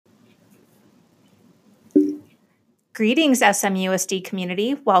Greetings, SMUSD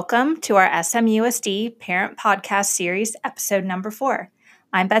community. Welcome to our SMUSD Parent Podcast Series, episode number 4.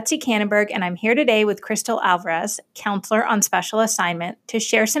 I'm Betsy Kannenberg, and I'm here today with Crystal Alvarez, counselor on special assignment, to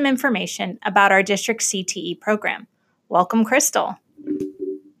share some information about our district CTE program. Welcome, Crystal.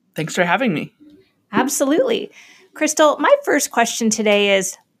 Thanks for having me. Absolutely. Crystal, my first question today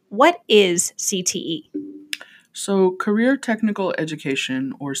is, what is CTE? So, Career Technical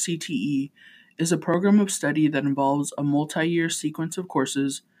Education, or CTE, is a program of study that involves a multi-year sequence of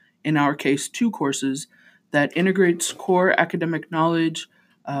courses, in our case 2 courses, that integrates core academic knowledge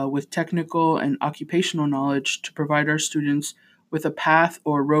with technical and occupational knowledge to provide our students with a path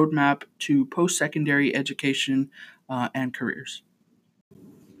or roadmap to post-secondary education and careers.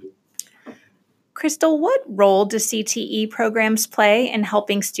 Crystal, what role do CTE programs play in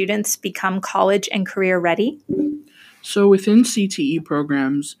helping students become college and career ready? So within CTE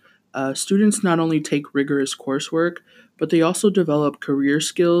programs, students not only take rigorous coursework, but they also develop career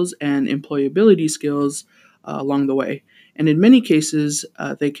skills and employability skills along the way. And in many cases,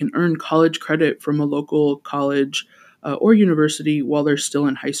 they can earn college credit from a local college or university while they're still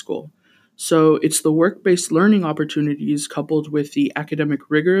in high school. So it's the work-based learning opportunities coupled with the academic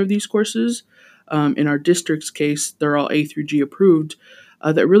rigor of these courses. In our district's case, they're all A through G approved,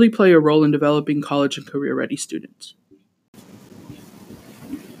 that really play a role in developing college and career-ready students.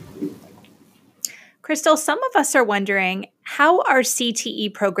 Crystal, some of us are wondering, how are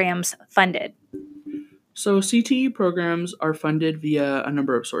CTE programs funded? So CTE programs are funded via a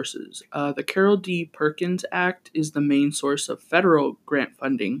number of sources. The Carol D. Perkins Act is the main source of federal grant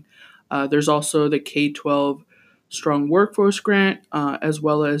funding. There's also the K-12 Strong Workforce Grant, as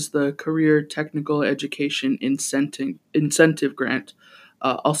well as the Career Technical Education Incentive Grant,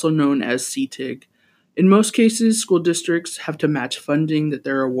 also known as CTIG. In most cases, school districts have to match funding that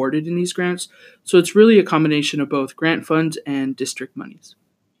they're awarded in these grants, so it's really a combination of both grant funds and district monies.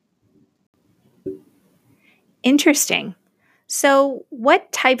 Interesting. So, what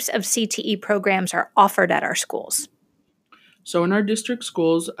types of CTE programs are offered at our schools? So in our district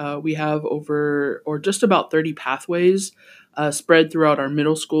schools, we have over or just about 30 pathways spread throughout our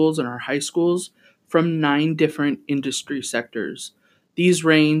middle schools and our high schools from 9 different industry sectors. These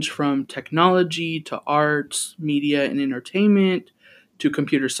range from technology to arts, media and entertainment, to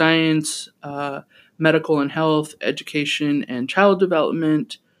computer science, medical and health, education and child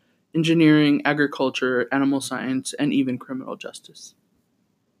development, engineering, agriculture, animal science, and even criminal justice.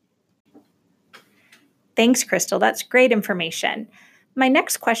 Thanks, Crystal. That's great information. My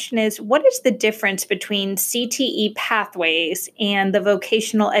next question is, what is the difference between CTE pathways and the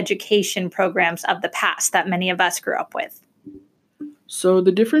vocational education programs of the past that many of us grew up with? So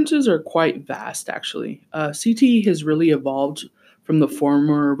the differences are quite vast, actually. CTE has really evolved from the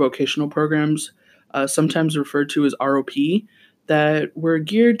former vocational programs, sometimes referred to as ROP, that were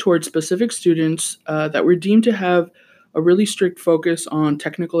geared towards specific students that were deemed to have a really strict focus on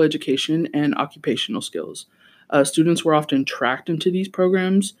technical education and occupational skills. Students were often tracked into these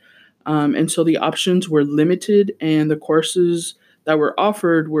programs, and so the options were limited, and the courses that were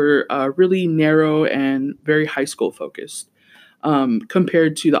offered were really narrow and very high school focused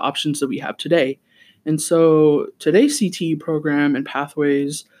compared to the options that we have today. And so today's CTE program and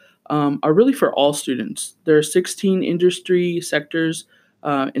pathways are really for all students. There are 16 industry sectors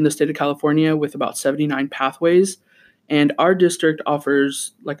in the state of California with about 79 pathways. And our district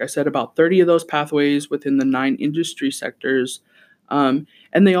offers, like I said, about 30 of those pathways within the 9 industry sectors. And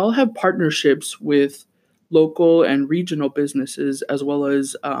they all have partnerships with local and regional businesses, as well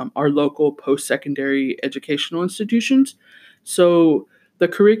as our local post-secondary educational institutions. So the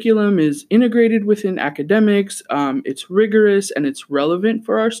curriculum is integrated within academics, it's rigorous, and it's relevant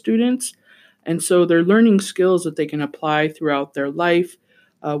for our students. And so they're learning skills that they can apply throughout their life,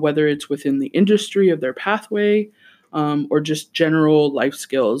 whether it's within the industry of their pathway or just general life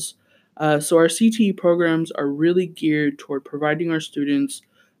skills. So our CTE programs are really geared toward providing our students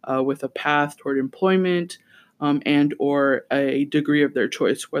with a path toward employment and or a degree of their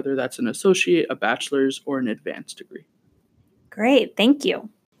choice, whether that's an associate, a bachelor's, or an advanced degree. Great, thank you.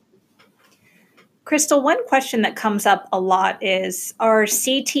 Crystal, one question that comes up a lot is, are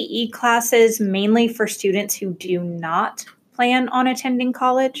CTE classes mainly for students who do not plan on attending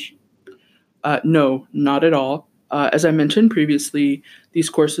college? No, not at all. As I mentioned previously, these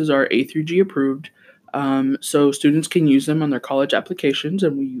courses are A through G approved, so students can use them on their college applications,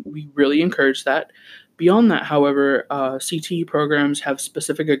 and we really encourage that. Beyond that, however, CTE programs have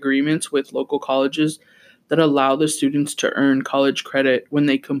specific agreements with local colleges that allow the students to earn college credit when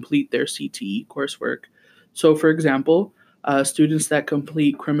they complete their CTE coursework. So, for example, students that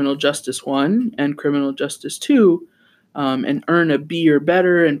complete Criminal Justice 1 and Criminal Justice 2 and earn a B or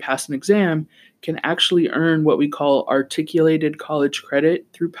better and pass an exam can actually earn what we call articulated college credit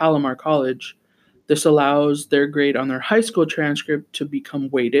through Palomar College. This allows their grade on their high school transcript to become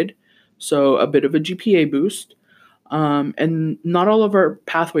weighted, so a bit of a GPA boost. And not all of our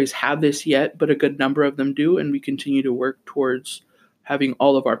pathways have this yet, but a good number of them do, and we continue to work towards having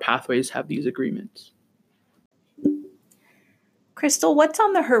all of our pathways have these agreements. Crystal, what's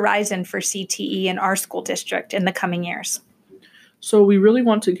on the horizon for CTE in our school district in the coming years? So we really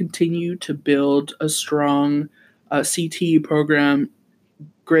want to continue to build a strong CTE program,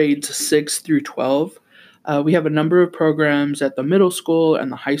 grades 6 through 12. We have a number of programs at the middle school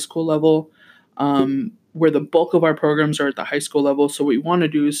and the high school level, where the bulk of our programs are at the high school level. So what we want to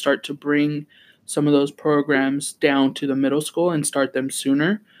do is start to bring some of those programs down to the middle school and start them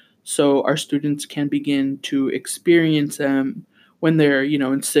sooner, so our students can begin to experience them when they're, in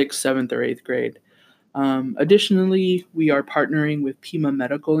 6th, 7th, or 8th grade. Additionally, we are partnering with Pima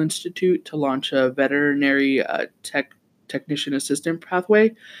Medical Institute to launch a veterinary technician assistant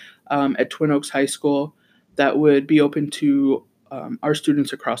pathway at Twin Oaks High School that would be open to our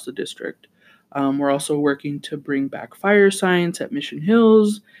students across the district. We're also working to bring back fire science at Mission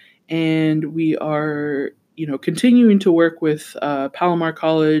Hills, and we are, continuing to work with Palomar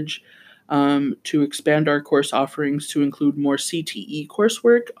College to expand our course offerings to include more CTE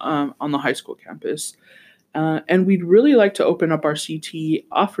coursework on the high school campus. And we'd really like to open up our CTE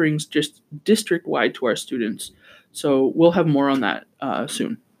offerings just district-wide to our students. So we'll have more on that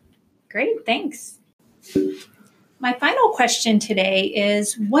soon. Great, thanks. My final question today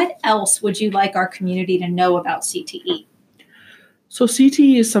is, what else would you like our community to know about CTE? So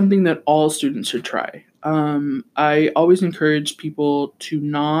CTE is something that all students should try. I always encourage people to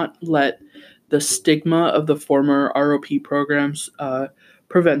not let the stigma of the former ROP programs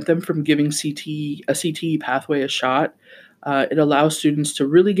prevent them from giving a CTE pathway a shot. It allows students to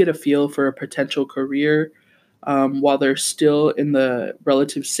really get a feel for a potential career while they're still in the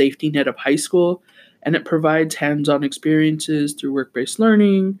relative safety net of high school, and it provides hands-on experiences through work-based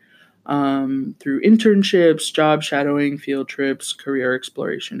learning, through internships, job shadowing, field trips, career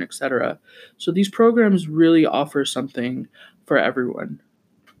exploration, etc. So these programs really offer something for everyone.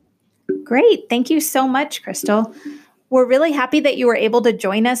 Great. Thank you so much, Crystal. We're really happy that you were able to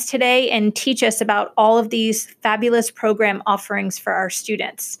join us today and teach us about all of these fabulous program offerings for our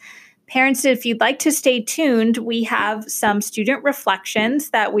students. Parents, if you'd like to stay tuned, we have some student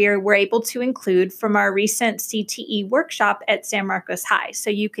reflections that we were able to include from our recent CTE workshop at San Marcos High. So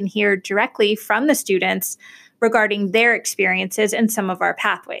you can hear directly from the students regarding their experiences in some of our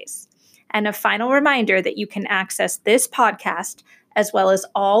pathways. And a final reminder that you can access this podcast as well as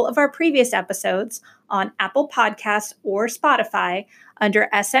all of our previous episodes on Apple Podcasts or Spotify under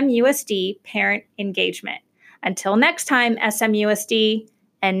SMUSD Parent Engagement. Until next time, SMUSD.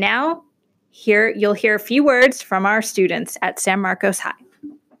 And now, you'll hear a few words from our students at San Marcos High.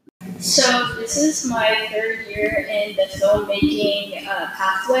 So this is my third year in the filmmaking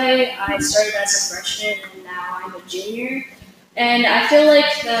pathway. I started as a freshman and now I'm a junior. And I feel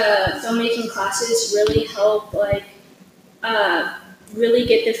like the filmmaking classes really help really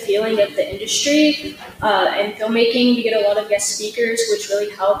get the feeling of the industry. In filmmaking, we get a lot of guest speakers, which really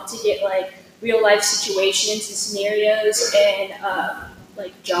help to get real life situations and scenarios and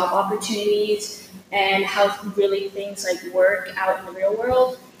job opportunities and how really things work out in the real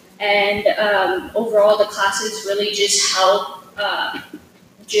world. And overall, the classes really just help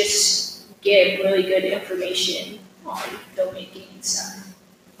just get really good information on filmmaking and stuff.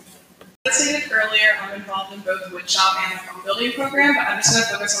 As I stated earlier, I'm involved in both the woodshop and the home building program, but I'm just going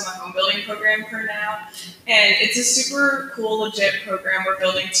to focus on the home building program for now. And it's a super cool, legit program. We're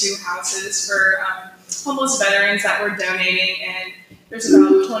building 2 houses for homeless veterans that we're donating, and there's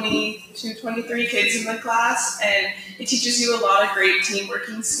about 20 to 23 kids in the class, and it teaches you a lot of great team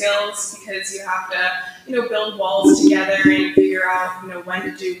working skills because you have to, build walls together and figure out, when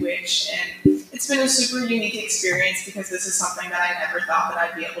to do which. And it's been a super unique experience because this is something that I never thought that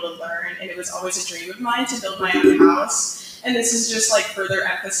I'd be able to learn, and it was always a dream of mine to build my own house. And this is just further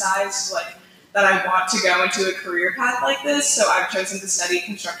emphasized that I want to go into a career path like this. So I've chosen to study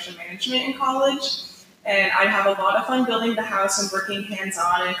construction management in college. And I have a lot of fun building the house and working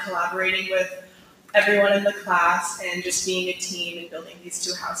hands-on and collaborating with everyone in the class and just being a team and building these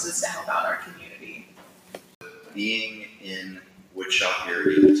 2 houses to help out our community. Being in woodshop,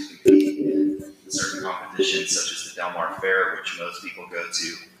 you're able to compete in certain competitions such as the Del Mar Fair, which most people go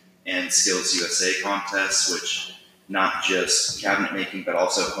to, and Skills USA contests, which not just cabinet making but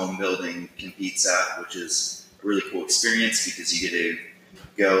also home building competes at, which is a really cool experience because you get to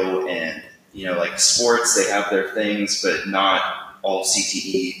go and like sports, they have their things, but not all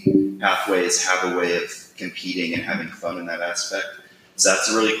CTE pathways have a way of competing and having fun in that aspect. So that's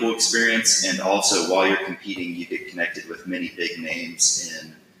a really cool experience. And also, while you're competing, you get connected with many big names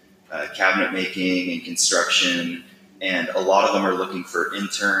in cabinet making and construction. And a lot of them are looking for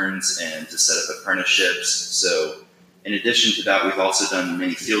interns and to set up apprenticeships. So in addition to that, we've also done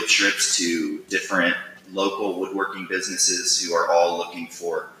many field trips to different local woodworking businesses who are all looking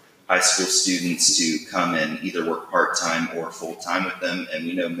for high school students to come and either work part-time or full-time with them. And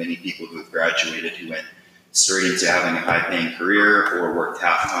we know many people who have graduated who went straight into having a high-paying career or worked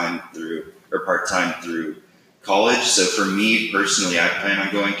half-time or part-time through college. So for me personally, I plan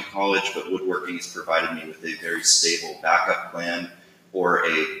on going to college, but woodworking has provided me with a very stable backup plan or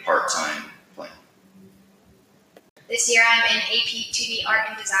a part-time plan. This year I'm in AP 2D Art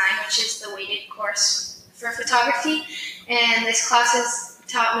and Design, which is the weighted course for photography. And this class has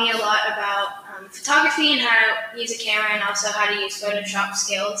taught me a lot about photography and how to use a camera, and also how to use Photoshop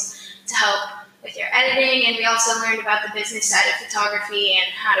skills to help with your editing. And we also learned about the business side of photography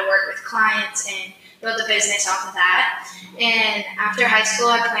and how to work with clients and build a business off of that. And after high school,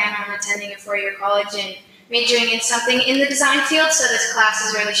 I plan on attending a 4-year college and majoring in something in the design field. So this class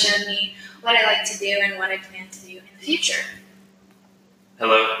has really shown me what I like to do and what I plan to do in the future.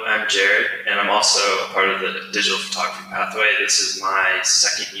 Hello, I'm Jared, and I'm also a part of the digital photography pathway. This is my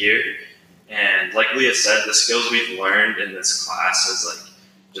second year, and like Leah said, the skills we've learned in this class has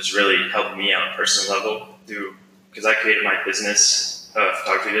just really helped me on a personal level because I created my business,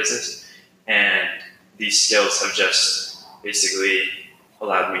 photography business, and these skills have just basically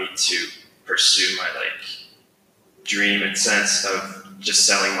allowed me to pursue my dream and sense of just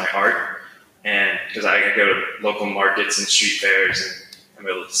selling my art. And because I go to local markets and street fairs, and I'm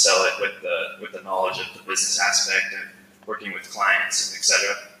able to sell it with the knowledge of the business aspect and working with clients and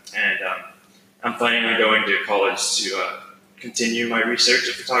etc. And I'm planning on going to college to continue my research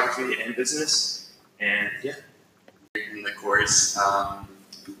of photography and business. And yeah. In the course,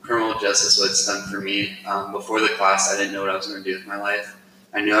 criminal justice was done for me. Before the class, I didn't know what I was going to do with my life.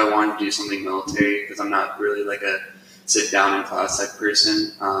 I knew I wanted to do something military because I'm not really a sit down in class type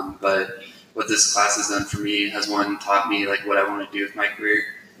person. But what this class has done for me has taught me what I want to do with my career.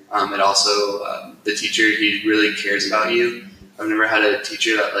 It also, the teacher, he really cares about you. I've never had a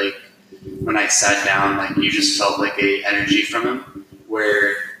teacher that when I sat down, you just felt a energy from him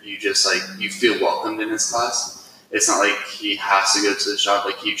where you just you feel welcomed in his class. It's not he has to go to the shop,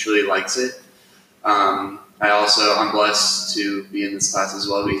 he truly likes it. I'm blessed to be in this class as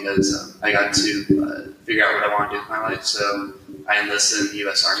well because I got to figure out what I want to do with my life. So I enlisted in the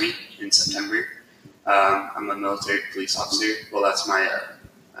U.S. Army in September. I'm a military police officer. Well, that's my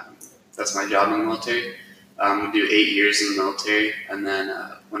job in the military. I'm going to do 8 years in the military, and then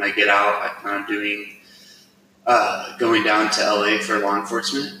when I get out, I plan on going down to LA for law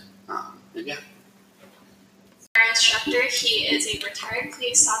enforcement. And yeah. Our instructor, he is a retired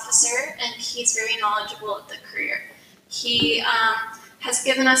police officer, and he's very knowledgeable of the career. He has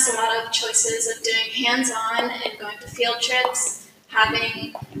given us a lot of choices of doing hands-on and going to field trips,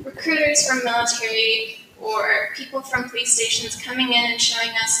 having recruiters from military or people from police stations coming in and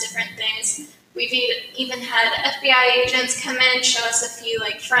showing us different things. We've even had FBI agents come in and show us a few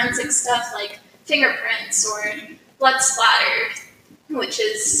forensic stuff like fingerprints or blood splatter, which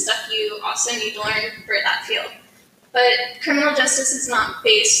is stuff you also need to learn for that field. But criminal justice is not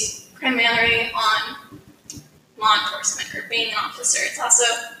based primarily on law enforcement or being an officer. It's also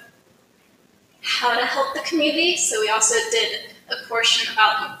how to help the community. So we also did a portion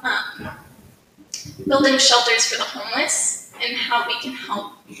about building shelters for the homeless and how we can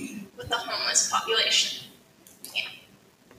help with the homeless population.